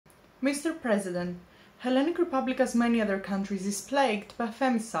Mr. President, Hellenic Republic, as many other countries, is plagued by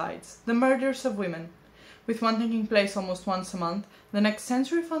femicides, the murders of women. With one taking place almost once a month, the Next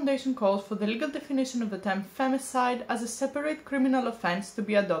Century Foundation calls for the legal definition of the term femicide as a separate criminal offence to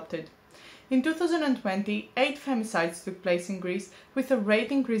be adopted. In 2020, 8 femicides took place in Greece, with the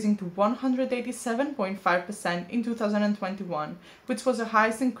rate increasing to 187.5% in 2021, which was the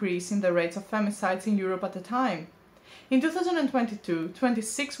highest increase in the rates of femicides in Europe at the time. In 2022,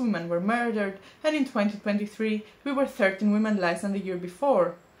 26 women were murdered, and in 2023, we were 13 women less than the year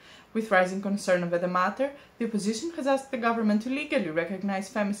before. With rising concern over the matter, the opposition has asked the government to legally recognize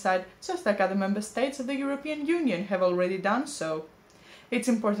femicide, just like other member states of the European Union have already done so. It's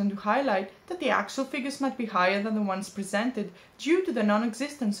important to highlight that the actual figures might be higher than the ones presented due to the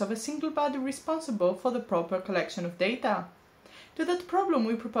non-existence of a single body responsible for the proper collection of data. To that problem,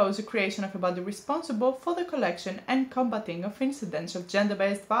 we propose the creation of a body responsible for the collection and combating of incidents of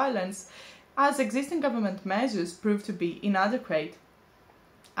gender-based violence, as existing government measures prove to be inadequate.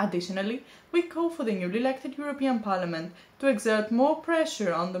 Additionally, we call for the newly elected European Parliament to exert more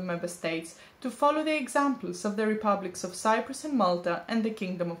pressure on the Member States to follow the examples of the Republics of Cyprus and Malta and the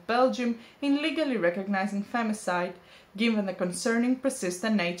Kingdom of Belgium in legally recognizing femicide, given the concerning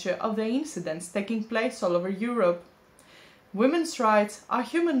persistent nature of the incidents taking place all over Europe. Women's rights are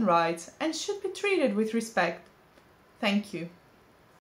human rights and should be treated with respect. Thank you.